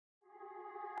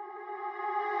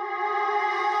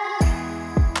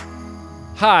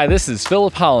Hi, this is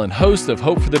Philip Holland, host of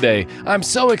Hope for the Day. I'm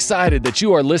so excited that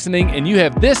you are listening and you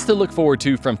have this to look forward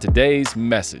to from today's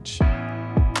message.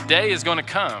 The day is going to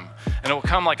come, and it will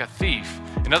come like a thief.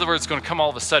 In other words, it's going to come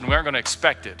all of a sudden. We aren't going to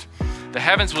expect it. The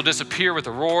heavens will disappear with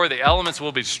a roar, the elements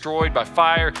will be destroyed by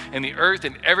fire, and the earth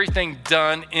and everything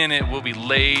done in it will be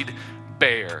laid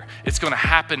bare. It's going to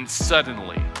happen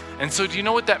suddenly. And so do you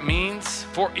know what that means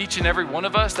for each and every one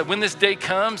of us? That when this day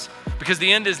comes, because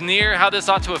the end is near, how this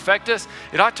ought to affect us?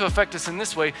 It ought to affect us in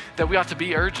this way, that we ought to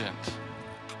be urgent.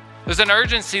 There's an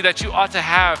urgency that you ought to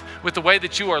have with the way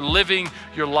that you are living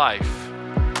your life.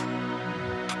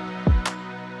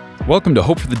 Welcome to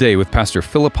Hope for the Day with Pastor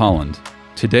Philip Holland.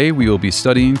 Today we will be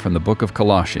studying from the book of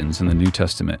Colossians in the New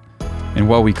Testament. And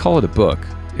while we call it a book,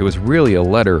 it was really a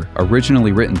letter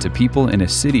originally written to people in a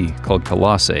city called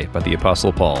Colossae by the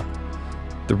Apostle Paul.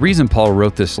 The reason Paul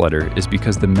wrote this letter is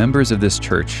because the members of this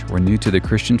church were new to the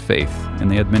Christian faith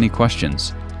and they had many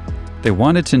questions. They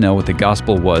wanted to know what the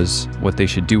gospel was, what they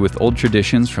should do with old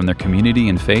traditions from their community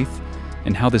and faith,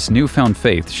 and how this newfound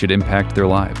faith should impact their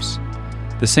lives.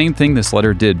 The same thing this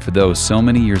letter did for those so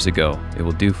many years ago, it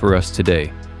will do for us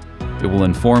today. It will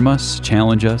inform us,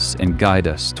 challenge us, and guide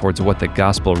us towards what the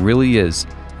gospel really is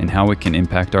and how it can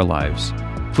impact our lives.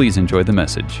 Please enjoy the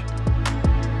message.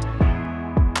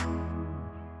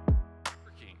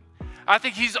 I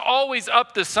think he's always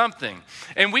up to something.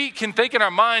 And we can think in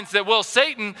our minds that, well,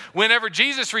 Satan, whenever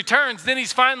Jesus returns, then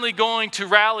he's finally going to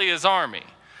rally his army.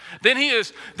 Then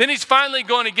he's finally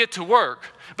going to get to work.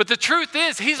 But the truth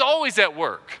is, he's always at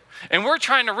work. And we're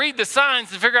trying to read the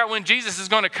signs to figure out when Jesus is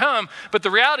going to come. But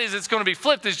the reality is it's going to be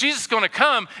flipped. Is Jesus going to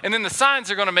come, and then the signs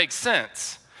are going to make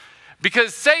sense.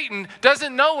 Because Satan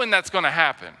doesn't know when that's going to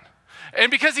happen. And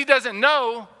because he doesn't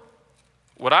know,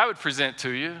 what I would present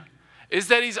to you is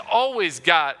that he's always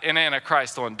got an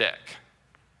Antichrist on deck.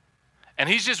 And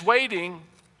he's just waiting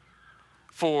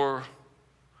for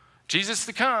Jesus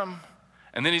to come,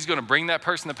 and then he's going to bring that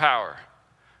person to power.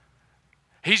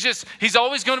 He's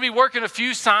always going to be working a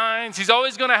few signs. He's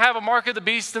always going to have a mark of the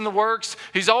beast in the works.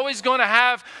 He's always going to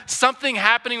have something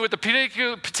happening with a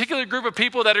particular group of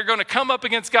people that are going to come up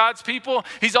against God's people.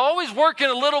 He's always working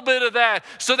a little bit of that,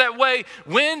 so that way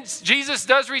when Jesus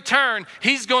does return,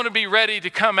 he's going to be ready to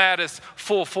come at us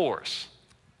full force.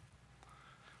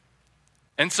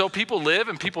 And so people live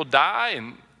and people die,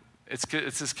 and it's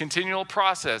this continual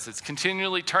process. It's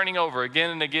continually turning over again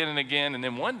and again and again, and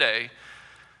then one day,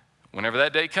 whenever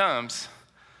that day comes,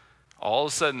 all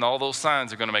of a sudden, all those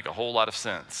signs are going to make a whole lot of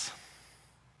sense.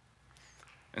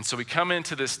 And so we come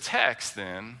into this text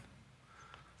then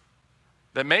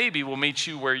that maybe will meet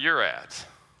you where you're at.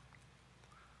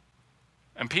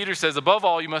 And Peter says, above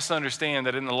all, you must understand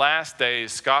that in the last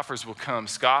days, scoffers will come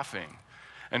scoffing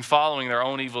and following their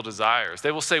own evil desires.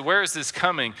 They will say, where is this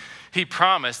coming? He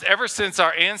promised. Ever since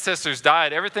our ancestors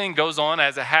died, everything goes on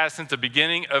as it has since the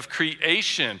beginning of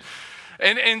creation.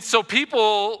 And so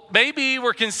people maybe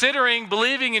were considering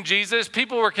believing in Jesus.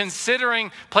 People were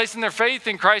considering placing their faith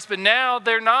in Christ, but now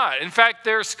they're not. In fact,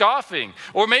 they're scoffing.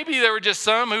 Or maybe there were just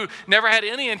some who never had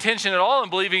any intention at all in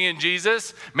believing in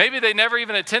Jesus. Maybe they never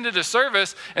even attended a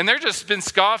service, and they're just been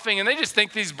scoffing, and they just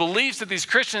think these beliefs that these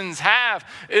Christians have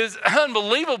is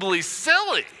unbelievably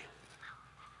silly.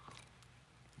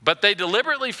 But they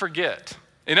deliberately forget.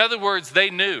 In other words, they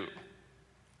knew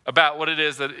about what it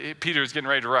is that Peter is getting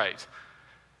ready to write.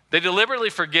 They deliberately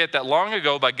forget that long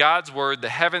ago, by God's word, the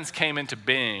heavens came into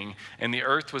being and the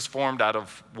earth was formed out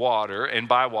of water and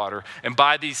by water. And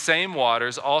by these same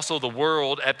waters, also the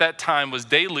world at that time was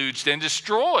deluged and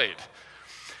destroyed.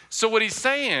 So what he's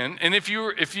saying, and if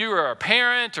you're a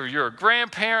parent or you're a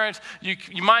grandparent, you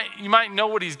might know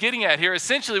what he's getting at here.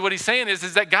 Essentially what he's saying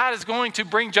is that God is going to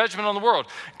bring judgment on the world.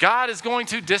 God is going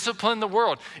to discipline the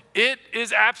world. It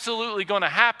is absolutely going to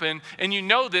happen, and you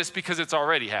know this because it's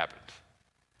already happened.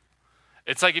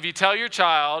 It's like if you tell your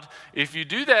child, if you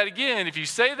do that again, if you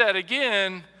say that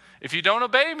again, if you don't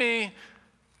obey me,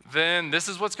 then this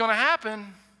is what's going to happen.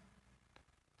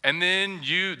 And then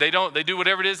they do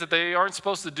whatever it is that they aren't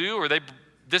supposed to do, or they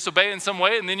disobey in some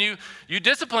way, and then you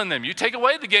discipline them. You take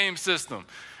away the game system.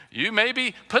 You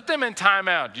maybe put them in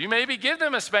timeout. You maybe give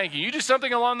them a spanking. You do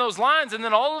something along those lines, and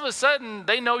then all of a sudden,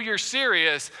 they know you're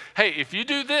serious. Hey, if you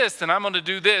do this, then I'm going to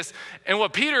do this. And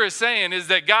what Peter is saying is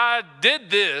that God did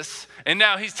this, and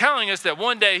now he's telling us that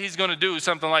one day he's going to do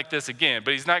something like this again,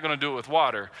 but he's not going to do it with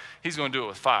water. He's going to do it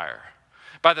with fire.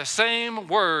 By the same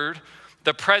word,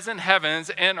 the present heavens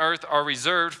and earth are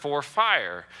reserved for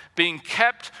fire, being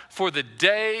kept for the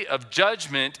day of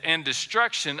judgment and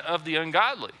destruction of the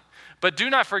ungodly. But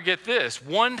do not forget this,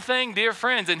 one thing, dear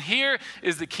friends, and here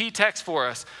is the key text for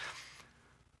us.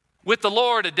 With the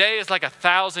Lord, a day is like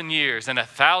 1,000 years, and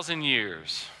 1,000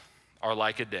 years are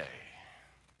like a day.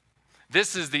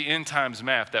 This is the end times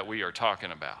map that we are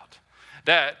talking about.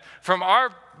 That from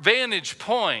our vantage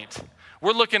point,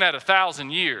 we're looking at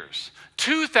 1,000 years.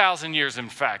 2,000 years, in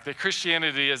fact, that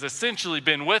Christianity has essentially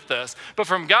been with us. But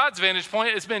from God's vantage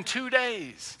point, it's been 2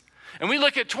 days. And we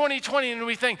look at 2020 and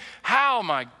we think, how,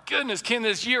 my goodness, can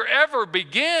this year ever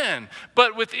begin?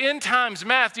 But with end times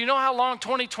math, do you know how long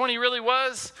 2020 really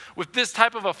was? With this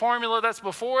type of a formula that's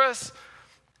before us?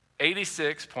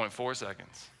 86.4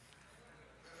 seconds.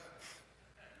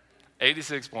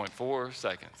 86.4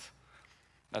 seconds.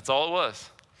 That's all it was.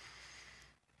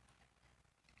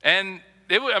 And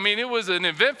it was an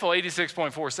eventful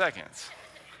 86.4 seconds,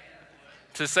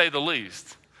 to say the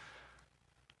least.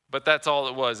 But that's all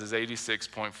it was, is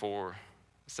 86.4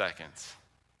 seconds.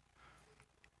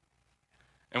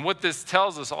 And what this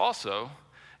tells us also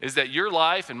is that your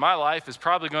life and my life is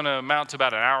probably going to amount to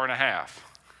about an hour and a half.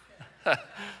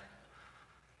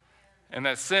 In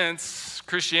that sense,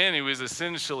 Christianity was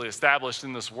essentially established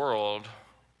in this world.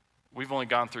 We've only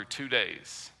gone through 2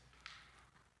 days.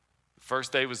 The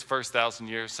first day was the first 1,000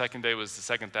 years, second day was the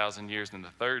second 1,000 years, and the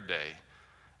third day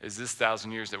is this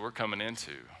 1,000 years that we're coming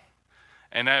into.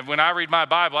 And when I read my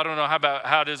Bible, I don't know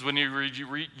how it is when you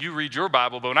read your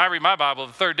Bible, but when I read my Bible,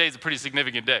 the third day is a pretty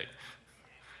significant day.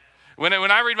 When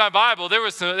I read my Bible, there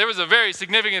was a very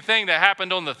significant thing that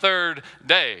happened on the third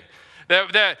day.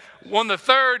 That on the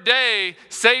third day,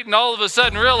 Satan all of a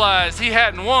sudden realized he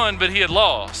hadn't won, but he had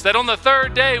lost. That on the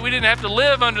third day, we didn't have to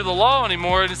live under the law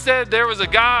anymore. Instead, there was a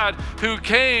God who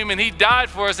came and he died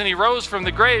for us and he rose from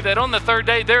the grave. That on the third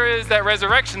day, there is that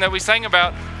resurrection that we sang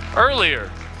about earlier.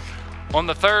 On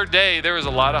the third day, there is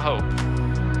a lot of hope.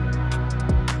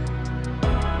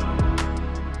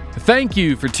 Thank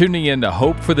you for tuning in to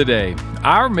Hope for the Day.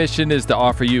 Our mission is to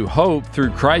offer you hope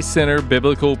through Christ-centered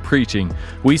biblical preaching.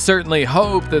 We certainly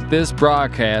hope that this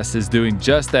broadcast is doing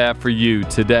just that for you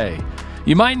today.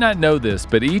 You might not know this,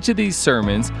 but each of these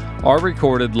sermons are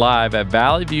recorded live at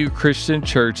Valley View Christian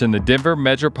Church in the Denver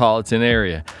metropolitan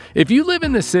area. If you live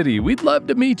in the city, we'd love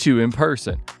to meet you in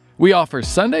person. We offer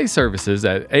Sunday services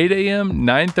at 8 a.m.,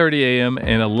 9:30 a.m.,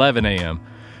 and 11 a.m.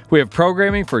 We have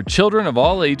programming for children of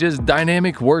all ages,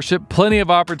 dynamic worship, plenty of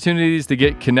opportunities to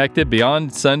get connected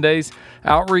beyond Sundays,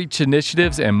 outreach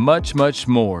initiatives, and much, much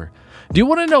more. Do you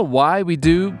want to know why we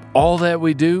do all that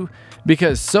we do?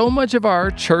 Because so much of our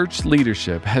church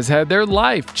leadership has had their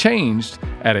life changed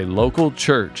at a local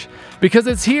church. Because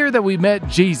it's here that we met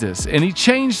Jesus, and He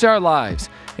changed our lives,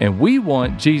 and we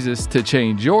want Jesus to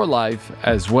change your life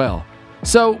as well.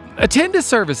 So, attend a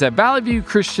service at Valley View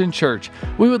Christian Church.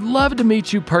 We would love to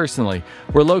meet you personally.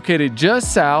 We're located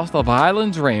just south of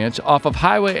Highlands Ranch off of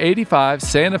Highway 85,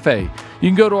 Santa Fe. You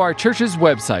can go to our church's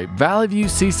website,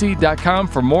 valleyviewcc.com,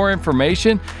 for more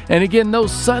information. And again,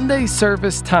 those Sunday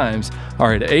service times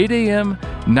are at 8 a.m.,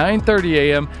 9:30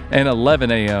 a.m., and 11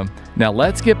 a.m. Now,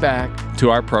 let's get back to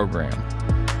our program.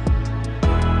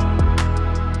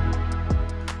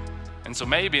 And so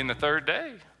maybe in the third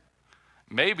day,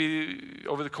 maybe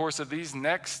over the course of these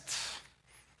next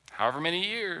however many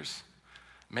years,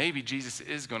 maybe Jesus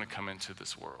is going to come into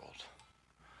this world.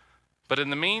 But in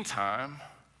the meantime,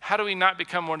 how do we not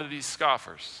become one of these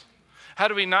scoffers? How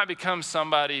do we not become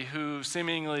somebody who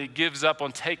seemingly gives up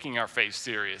on taking our faith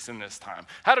serious in this time?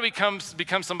 How do we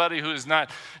become somebody who is not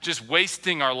just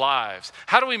wasting our lives?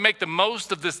 How do we make the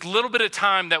most of this little bit of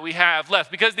time that we have left?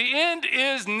 Because the end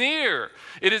is near.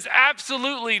 It is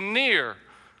absolutely near.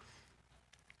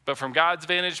 But from God's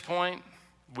vantage point,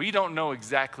 we don't know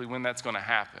exactly when that's going to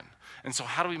happen. And so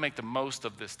how do we make the most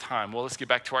of this time? Well, let's get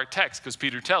back to our text, because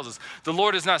Peter tells us, the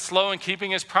Lord is not slow in keeping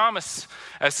His promise,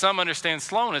 as some understand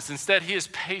slowness. Instead, He is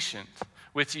patient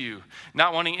with you,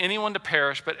 not wanting anyone to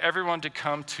perish, but everyone to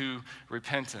come to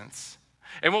repentance.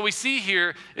 And what we see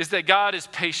here is that God is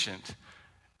patient.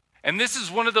 And this is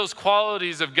one of those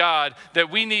qualities of God that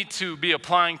we need to be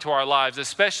applying to our lives,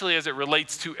 especially as it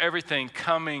relates to everything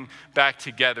coming back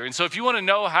together. And so if you want to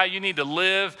know how you need to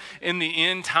live in the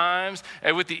end times,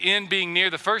 and with the end being near,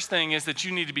 the first thing is that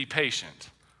you need to be patient.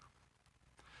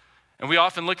 And we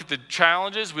often look at the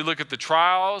challenges, we look at the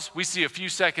trials, we see a few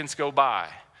seconds go by.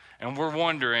 And we're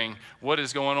wondering what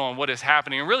is going on, what is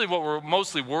happening. And really what we're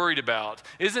mostly worried about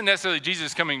isn't necessarily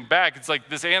Jesus coming back. It's like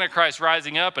this Antichrist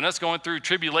rising up and us going through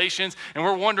tribulations. And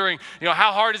we're wondering,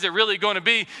 how hard is it really going to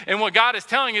be? And what God is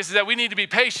telling us is that we need to be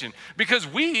patient, because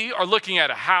we are looking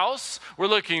at a house. We're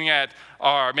looking at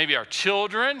maybe our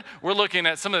children. We're looking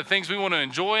at some of the things we want to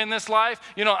enjoy in this life.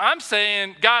 I'm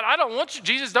saying, God, I don't want you.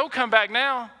 Jesus, don't come back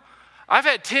now. I've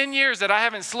had 10 years that I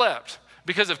haven't slept.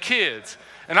 because of kids.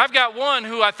 And I've got one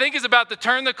who I think is about to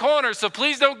turn the corner, so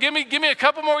please don't give me a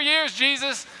couple more years,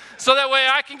 Jesus, so that way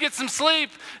I can get some sleep.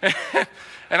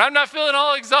 And I'm not feeling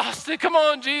all exhausted. Come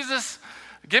on, Jesus,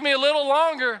 give me a little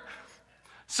longer.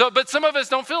 But some of us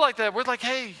don't feel like that. We're like,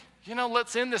 hey,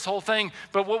 let's end this whole thing.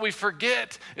 But what we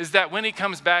forget is that when he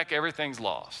comes back, everything's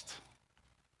lost.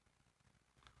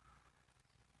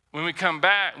 When he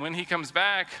comes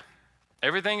back,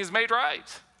 everything is made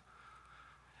right.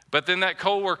 But then that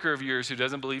coworker of yours who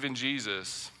doesn't believe in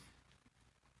Jesus,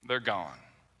 they're gone.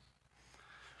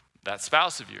 That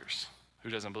spouse of yours who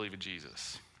doesn't believe in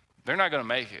Jesus, they're not going to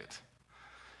make it.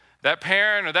 That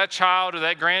parent or that child or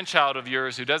that grandchild of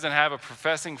yours who doesn't have a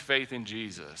professing faith in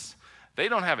Jesus, they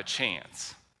don't have a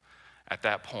chance at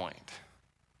that point.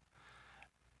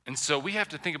 And so we have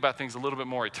to think about things a little bit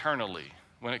more eternally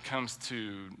when it comes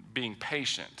to being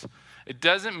patient. It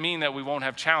doesn't mean that we won't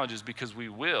have challenges, because we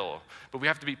will, but we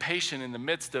have to be patient in the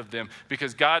midst of them,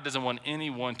 because God doesn't want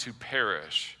anyone to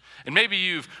perish. And maybe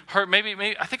you've heard,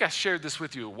 maybe I think I shared this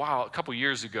with you a couple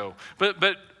years ago, but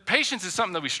patience is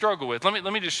something that we struggle with. Let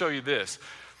me just show you this.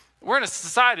 We're in a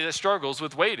society that struggles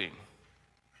with waiting.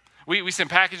 We send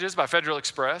packages by Federal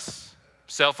Express,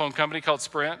 cell phone company called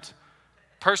Sprint.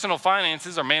 Personal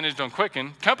finances are managed on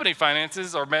Quicken. Company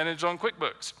finances are managed on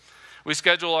QuickBooks. We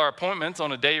schedule our appointments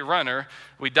on a day runner.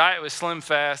 We diet with Slim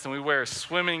Fast, and we wear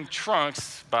swimming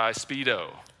trunks by Speedo.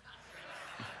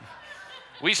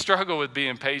 We struggle with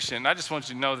being patient. And I just want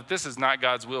you to know that this is not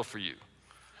God's will for you.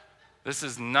 This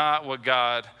is not what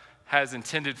God has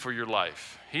intended for your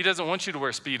life. He doesn't want you to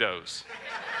wear Speedos.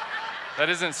 That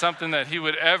isn't something that he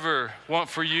would ever want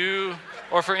for you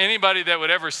or for anybody that would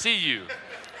ever see you.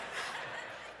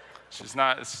 It's just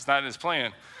not his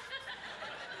plan.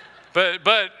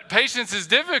 But patience is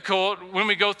difficult when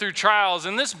we go through trials.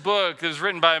 In this book that was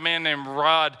written by a man named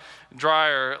Rod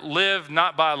Dreher, Live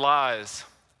Not by Lies,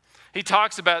 he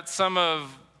talks about some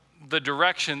of the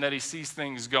direction that he sees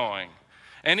things going.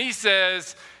 And he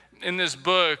says in this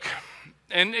book,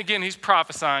 and again, he's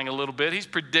prophesying a little bit. He's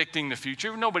predicting the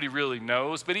future. Nobody really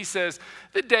knows. But he says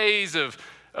the days of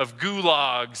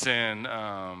gulags and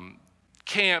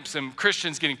camps and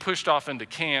Christians getting pushed off into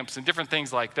camps and different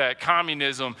things like that,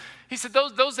 communism, he said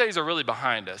those days are really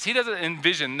behind us. He doesn't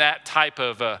envision that type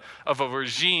of a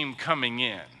regime coming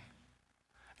in.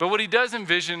 But what he does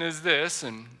envision is this,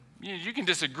 and you can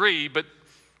disagree, but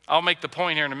I'll make the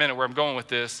point here in a minute where I'm going with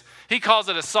this. He calls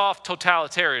it a soft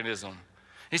totalitarianism.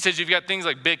 He says you've got things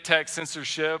like big tech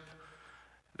censorship.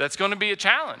 That's going to be a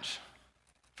challenge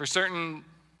for certain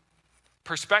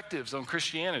perspectives on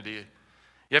Christianity.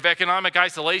 You have economic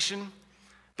isolation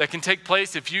that can take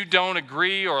place if you don't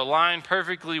agree or align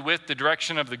perfectly with the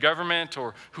direction of the government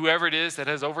or whoever it is that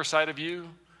has oversight of you.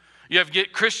 You have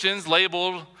Christians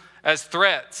labeled as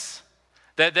threats.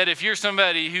 That if you're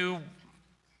somebody who,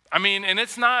 and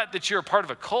it's not that you're a part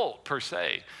of a cult per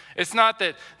se. It's not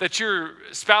that you're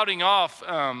spouting off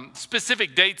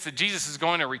specific dates that Jesus is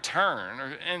going to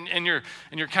return, and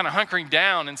you're kind of hunkering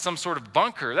down in some sort of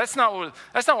bunker. That's not what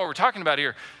we're talking about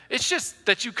here. It's just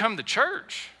that you come to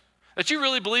church, that you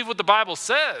really believe what the Bible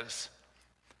says.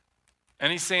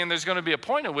 And he's saying there's going to be a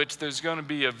point at which there's going to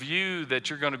be a view that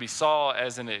you're going to be saw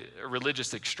as a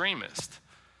religious extremist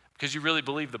because you really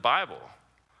believe the Bible.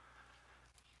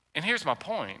 And here's my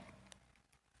point,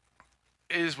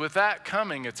 is with that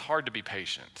coming, it's hard to be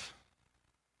patient.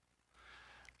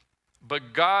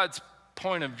 But God's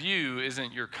point of view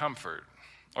isn't your comfort,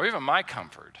 or even my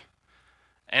comfort.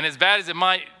 And as bad as it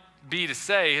might be to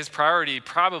say, his priority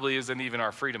probably isn't even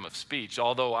our freedom of speech,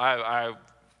 although I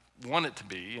want it to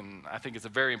be, and I think it's a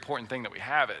very important thing that we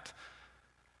have it.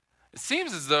 It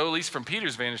seems as though, at least from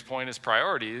Peter's vantage point, his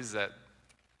priority is that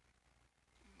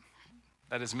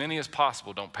as many as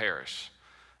possible don't perish,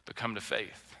 but come to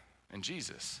faith in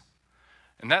Jesus.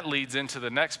 And that leads into the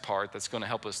next part that's going to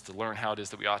help us to learn how it is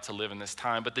that we ought to live in this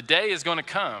time. But the day is going to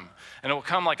come, and it will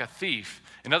come like a thief.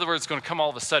 In other words, it's going to come all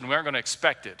of a sudden. We aren't going to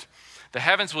expect it. The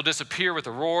heavens will disappear with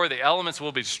a roar, the elements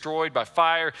will be destroyed by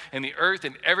fire, and the earth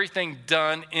and everything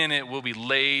done in it will be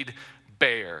laid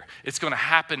bare. It's going to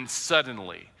happen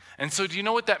suddenly. And so do you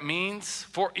know what that means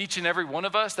for each and every one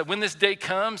of us? That when this day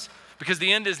comes, because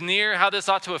the end is near, how this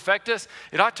ought to affect us?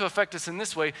 It ought to affect us in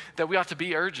this way, that we ought to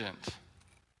be urgent.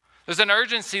 There's an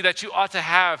urgency that you ought to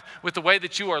have with the way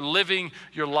that you are living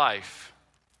your life.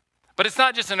 But it's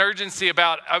not just an urgency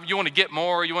about you want to get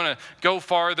more, you want to go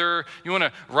farther, you want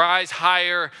to rise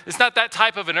higher. It's not that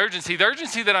type of an urgency. The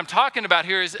urgency that I'm talking about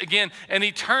here is, again, an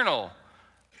eternal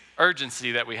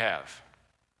urgency that we have.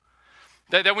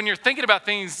 That when you're thinking about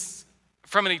things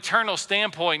from an eternal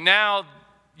standpoint, now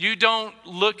You don't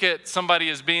look at somebody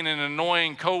as being an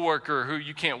annoying coworker who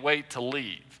you can't wait to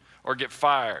leave or get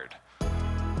fired.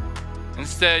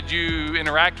 Instead, you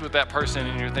interact with that person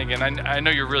and you're thinking, I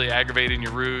know you're really aggravated and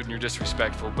you're rude and you're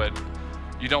disrespectful, but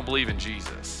you don't believe in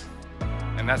Jesus.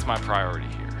 And that's my priority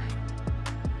here.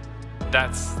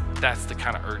 That's the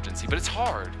kind of urgency. But it's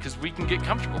hard because we can get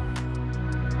comfortable.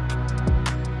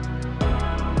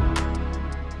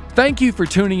 Thank you for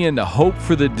tuning in to Hope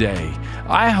for the Day.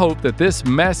 I hope that this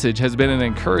message has been an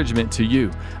encouragement to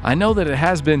you. I know that it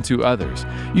has been to others.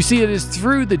 You see, it is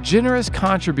through the generous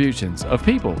contributions of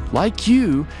people like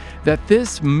you that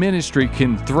this ministry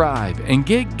can thrive and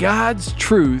get God's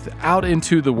truth out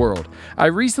into the world. I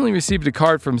recently received a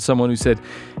card from someone who said,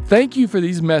 "Thank you for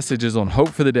these messages on Hope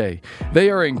for the Day. They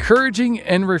are encouraging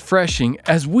and refreshing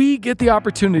as we get the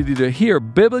opportunity to hear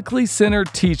biblically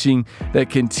centered teaching that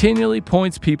continually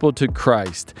points people to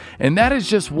Christ." And that is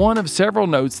just one of several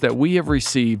notes that we have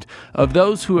received of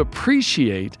those who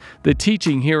appreciate the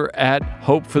teaching here at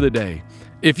Hope for the Day.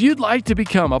 If you'd like to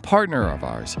become a partner of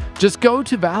ours, just go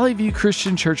to Valley View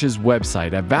Christian Church's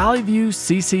website at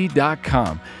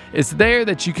valleyviewcc.com. It's there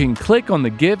that you can click on the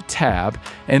Give tab,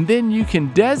 and then you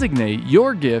can designate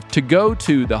your gift to go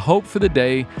to the Hope for the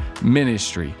Day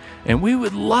ministry. And we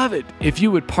would love it if you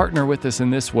would partner with us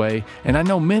in this way, and I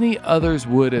know many others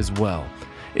would as well.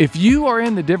 If you are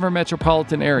in the Denver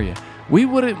metropolitan area, we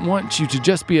wouldn't want you to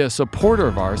just be a supporter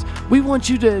of ours. We want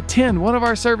you to attend one of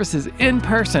our services in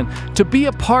person to be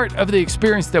a part of the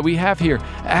experience that we have here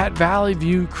at Valley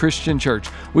View Christian Church.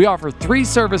 We offer 3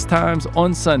 service times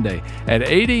on Sunday at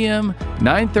 8 a.m.,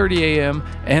 9:30 a.m.,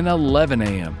 and 11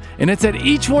 a.m. And it's at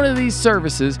each one of these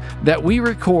services that we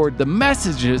record the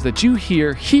messages that you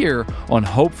hear here on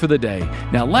Hope for the Day.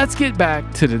 Now let's get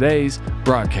back to today's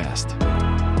broadcast.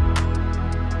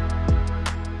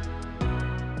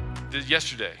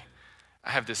 Yesterday, I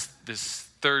have this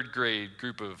 3rd grade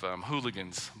group of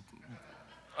hooligans,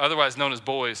 otherwise known as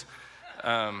boys,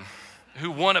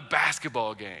 who won a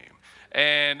basketball game.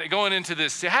 And going into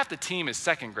this, half the team is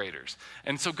 2nd graders.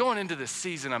 And so going into this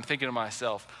season, I'm thinking to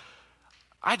myself,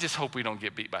 I just hope we don't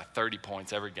get beat by 30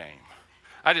 points every game.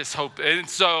 I just hope, and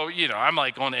so, I'm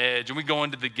like on edge, and we go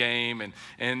into the game,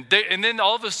 and then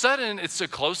all of a sudden, it's a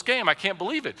close game. I can't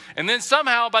believe it. And then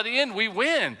somehow, by the end, we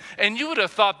win. And you would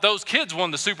have thought those kids won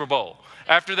the Super Bowl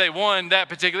after they won that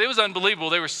particular. It was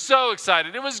unbelievable. They were so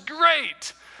excited. It was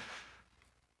great.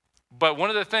 But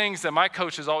one of the things that my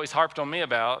coach has always harped on me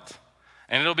about,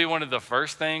 and it'll be one of the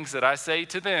first things that I say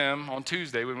to them on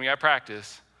Tuesday when we have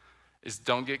practice, is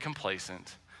don't get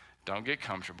complacent. Don't get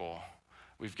comfortable.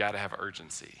 We've got to have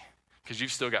urgency because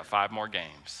you've still got 5 more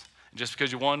games. And just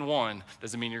because you won one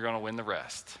doesn't mean you're going to win the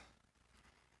rest.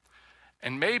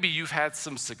 And maybe you've had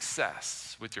some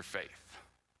success with your faith.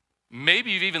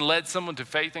 Maybe you've even led someone to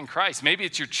faith in Christ. Maybe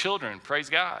it's your children, praise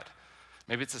God.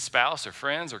 Maybe it's a spouse or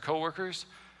friends or coworkers.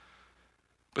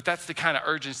 But that's the kind of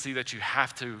urgency that you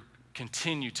have to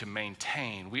continue to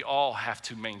maintain. We all have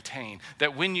to maintain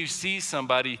that when you see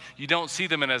somebody, you don't see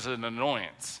them as an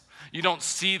annoyance. You don't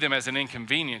see them as an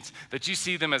inconvenience, that you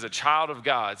see them as a child of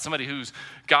God, somebody whose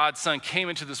God's Son came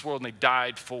into this world and they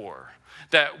died for.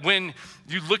 That when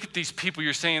you look at these people,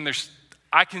 you're saying,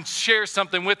 I can share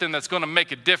something with them that's going to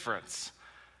make a difference.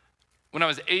 When I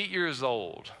was 8 years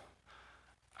old,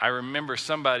 I remember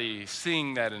somebody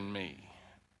seeing that in me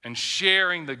and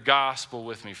sharing the gospel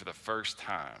with me for the first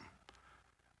time.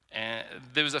 And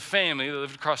there was a family that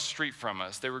lived across the street from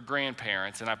us. They were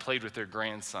grandparents, and I played with their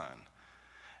grandson.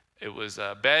 It was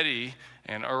Betty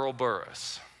and Earl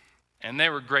Burris, and they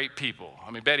were great people. I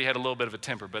mean, Betty had a little bit of a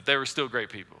temper, but they were still great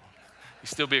people. You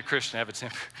still be a Christian, have a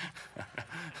temper.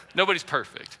 Nobody's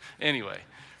perfect. Anyway,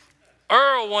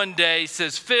 Earl one day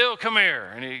says, "Phil, come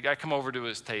here." And I come over to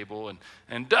his table,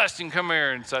 and Dustin, come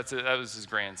here. And so that was his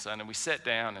grandson. And we sat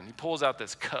down, and he pulls out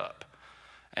this cup.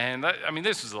 And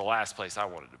this was the last place I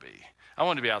wanted to be. I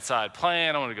wanted to be outside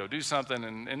playing. I wanted to go do something.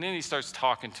 And then he starts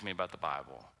talking to me about the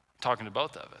Bible. Talking to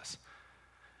both of us.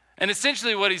 And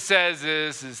essentially what he says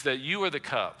is that you are the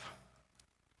cup,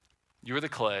 you are the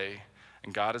clay,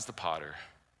 and God is the potter.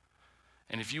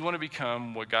 And if you want to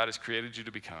become what God has created you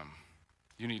to become,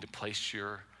 you need to place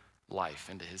your life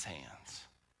into his hands.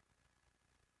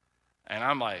 And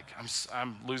I'm like,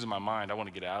 I'm losing my mind. I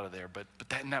want to get out of there. But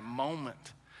in that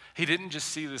moment, he didn't just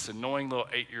see this annoying little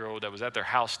 8-year-old that was at their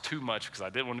house too much because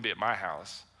I didn't want to be at my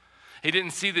house. He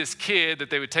didn't see this kid that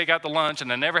they would take out to lunch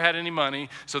and I never had any money,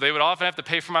 so they would often have to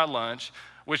pay for my lunch,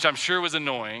 which I'm sure was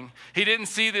annoying. He didn't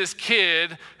see this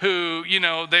kid who,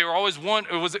 they were always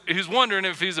he was wondering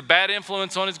if he was a bad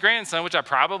influence on his grandson, which I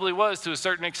probably was to a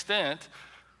certain extent.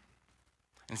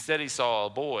 Instead, he saw a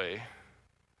boy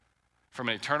from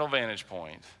an eternal vantage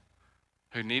point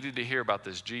who needed to hear about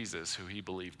this Jesus who he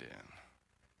believed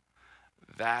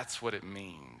in. That's what it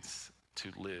means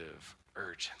to live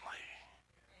urgently,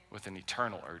 with an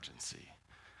eternal urgency.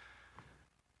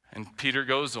 And Peter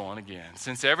goes on again,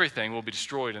 since everything will be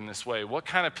destroyed in this way, what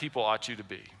kind of people ought you to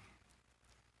be?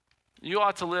 You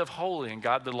ought to live holy and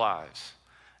godly lives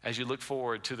as you look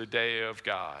forward to the day of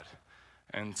God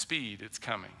and speed, it's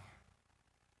coming.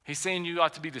 He's saying you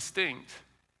ought to be distinct.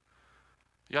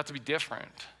 You ought to be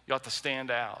different. You ought to stand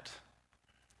out.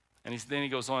 And then he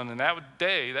goes on, and that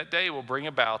day will bring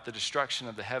about the destruction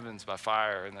of the heavens by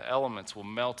fire, and the elements will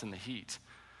melt in the heat.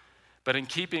 But in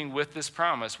keeping with this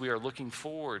promise, we are looking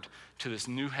forward to this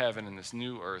new heaven and this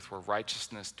new earth where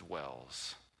righteousness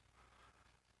dwells.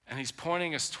 And he's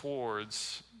pointing us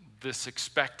towards this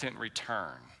expectant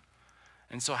return.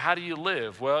 And so how do you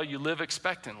live? Well, you live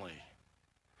expectantly.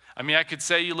 I mean, I could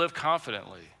say you live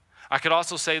confidently. I could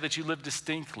also say that you live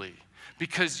distinctly,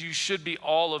 because you should be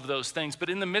all of those things. But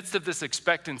in the midst of this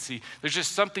expectancy, there's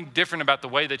just something different about the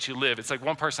way that you live. It's like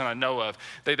one person I know of,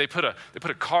 they put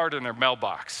a card in their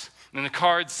mailbox. And the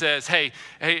card says, hey,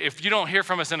 if you don't hear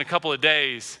from us in a couple of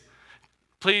days,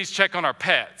 please check on our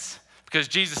pets, because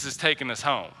Jesus is taking us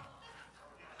home.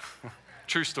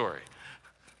 True story.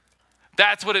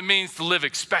 That's what it means to live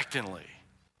expectantly.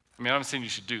 I mean, I'm not saying you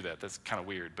should do that. That's kind of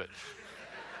weird. But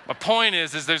my point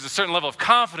is there's a certain level of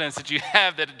confidence that you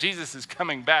have that Jesus is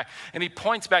coming back. And he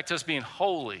points back to us being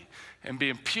holy and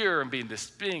being pure and being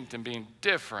distinct and being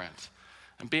different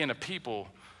and being a people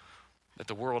that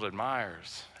the world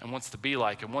admires and wants to be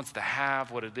like and wants to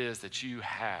have what it is that you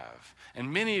have.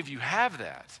 And many of you have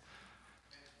that,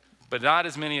 but not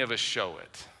as many of us show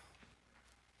it.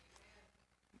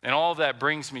 And all of that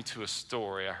brings me to a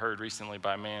story I heard recently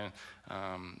by a man,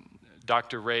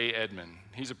 Dr. Ray Edmond.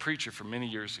 He's a preacher from many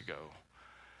years ago.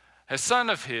 A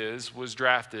son of his was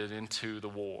drafted into the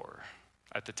war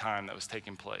at the time that was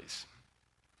taking place.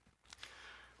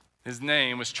 His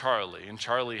name was Charlie, and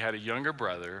Charlie had a younger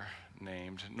brother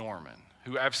named Norman,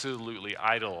 who absolutely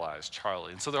idolized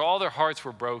Charlie. And so all their hearts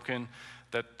were broken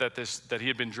that he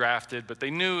had been drafted, but they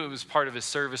knew it was part of his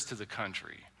service to the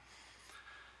country.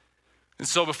 And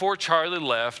so before Charlie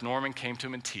left, Norman came to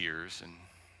him in tears,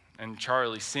 and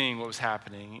Charlie, seeing what was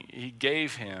happening, he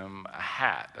gave him a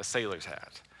hat, a sailor's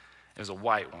hat. It was a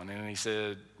white one, and he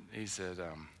said,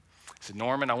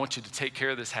 Norman, I want you to take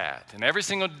care of this hat, and every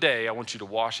single day I want you to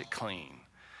wash it clean.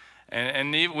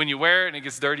 And when you wear it and it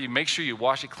gets dirty, make sure you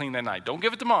wash it clean that night. Don't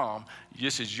give it to mom.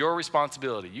 This is your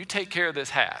responsibility. You take care of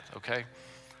this hat, okay?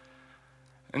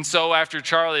 And so after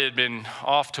Charlie had been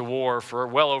off to war for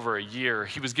well over a year,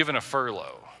 he was given a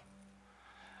furlough.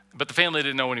 But the family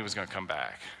didn't know when he was going to come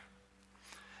back.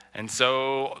 And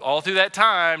so all through that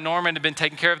time, Norman had been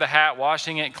taking care of the hat,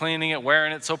 washing it, cleaning it,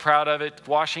 wearing it, so proud of it,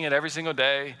 washing it every single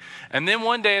day. And then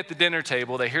one day at the dinner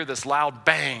table, they hear this loud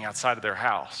bang outside of their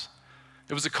house.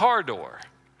 It was a car door.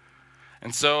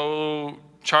 And so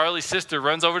Charlie's sister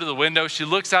runs over to the window. She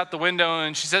looks out the window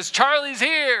and she says, Charlie's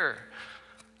here.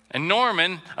 And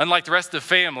Norman, unlike the rest of the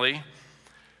family,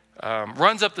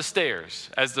 runs up the stairs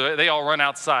as they all run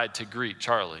outside to greet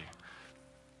Charlie.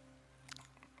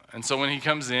 And so when he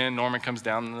comes in, Norman comes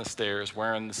down the stairs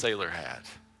wearing the sailor hat,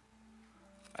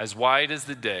 as white as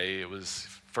the day it was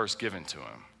first given to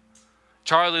him.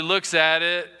 Charlie looks at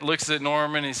it, looks at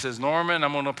Norman, and he says, Norman,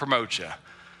 I'm going to promote you.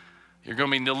 You're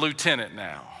going to be the lieutenant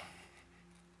now.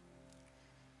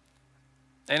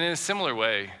 And in a similar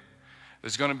way,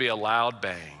 there's going to be a loud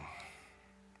bang.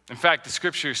 In fact, the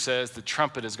scripture says the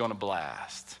trumpet is going to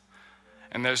blast.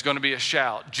 And there's going to be a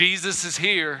shout, Jesus is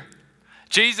here.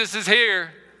 Jesus is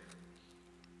here.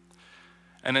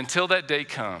 And until that day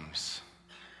comes,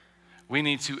 we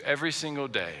need to every single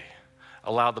day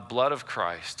allow the blood of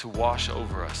Christ to wash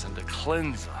over us and to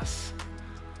cleanse us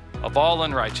of all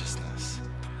unrighteousness.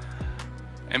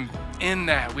 And in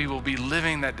that, we will be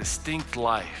living that distinct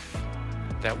life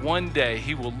that one day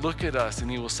he will look at us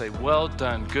and he will say, well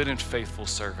done, good and faithful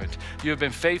servant. You have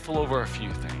been faithful over a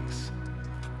few things.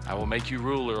 I will make you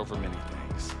ruler over many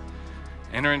things.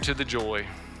 Enter into the joy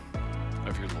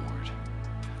of your Lord.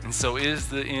 And so is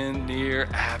the end near?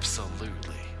 Absolutely.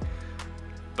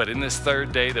 But in this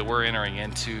third day that we're entering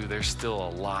into, there's still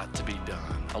a lot to be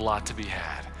done, a lot to be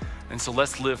had. And so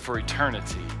let's live for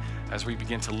eternity as we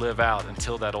begin to live out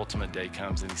until that ultimate day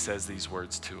comes and he says these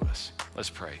words to us. Let's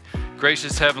pray.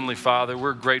 Gracious Heavenly Father,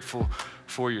 we're grateful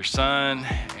for your Son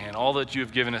and all that you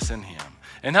have given us in him.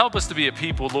 And help us to be a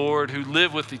people, Lord, who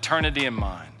live with eternity in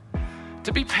mind,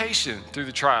 to be patient through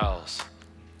the trials,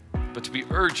 but to be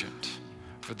urgent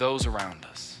for those around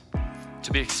us,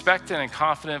 to be expectant and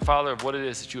confident, Father, of what it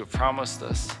is that you have promised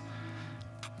us,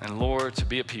 and Lord, to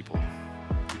be a people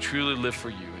who truly live for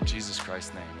you. In Jesus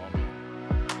Christ's name, amen.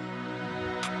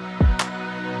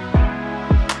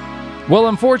 Well,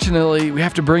 unfortunately, we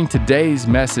have to bring today's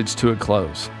message to a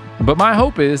close. But my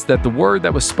hope is that the word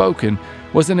that was spoken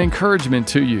was an encouragement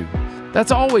to you.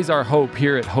 That's always our hope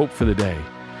here at Hope for the Day.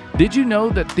 Did you know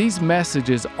that these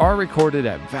messages are recorded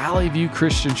at Valley View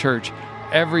Christian Church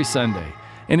every Sunday?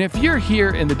 And if you're here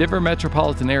in the Denver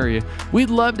metropolitan area, we'd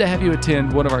love to have you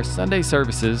attend one of our Sunday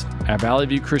services at Valley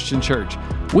View Christian Church.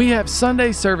 We have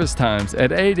Sunday service times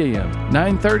at 8 a.m.,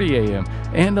 9:30 a.m.,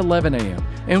 and 11 a.m.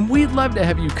 And we'd love to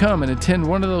have you come and attend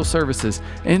one of those services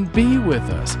and be with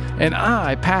us. And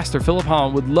I, Pastor Philip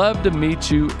Holland, would love to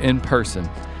meet you in person.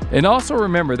 And also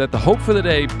remember that the Hope for the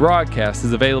Day broadcast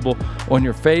is available on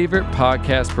your favorite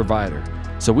podcast provider.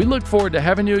 So we look forward to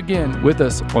having you again with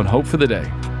us on Hope for the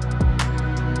Day.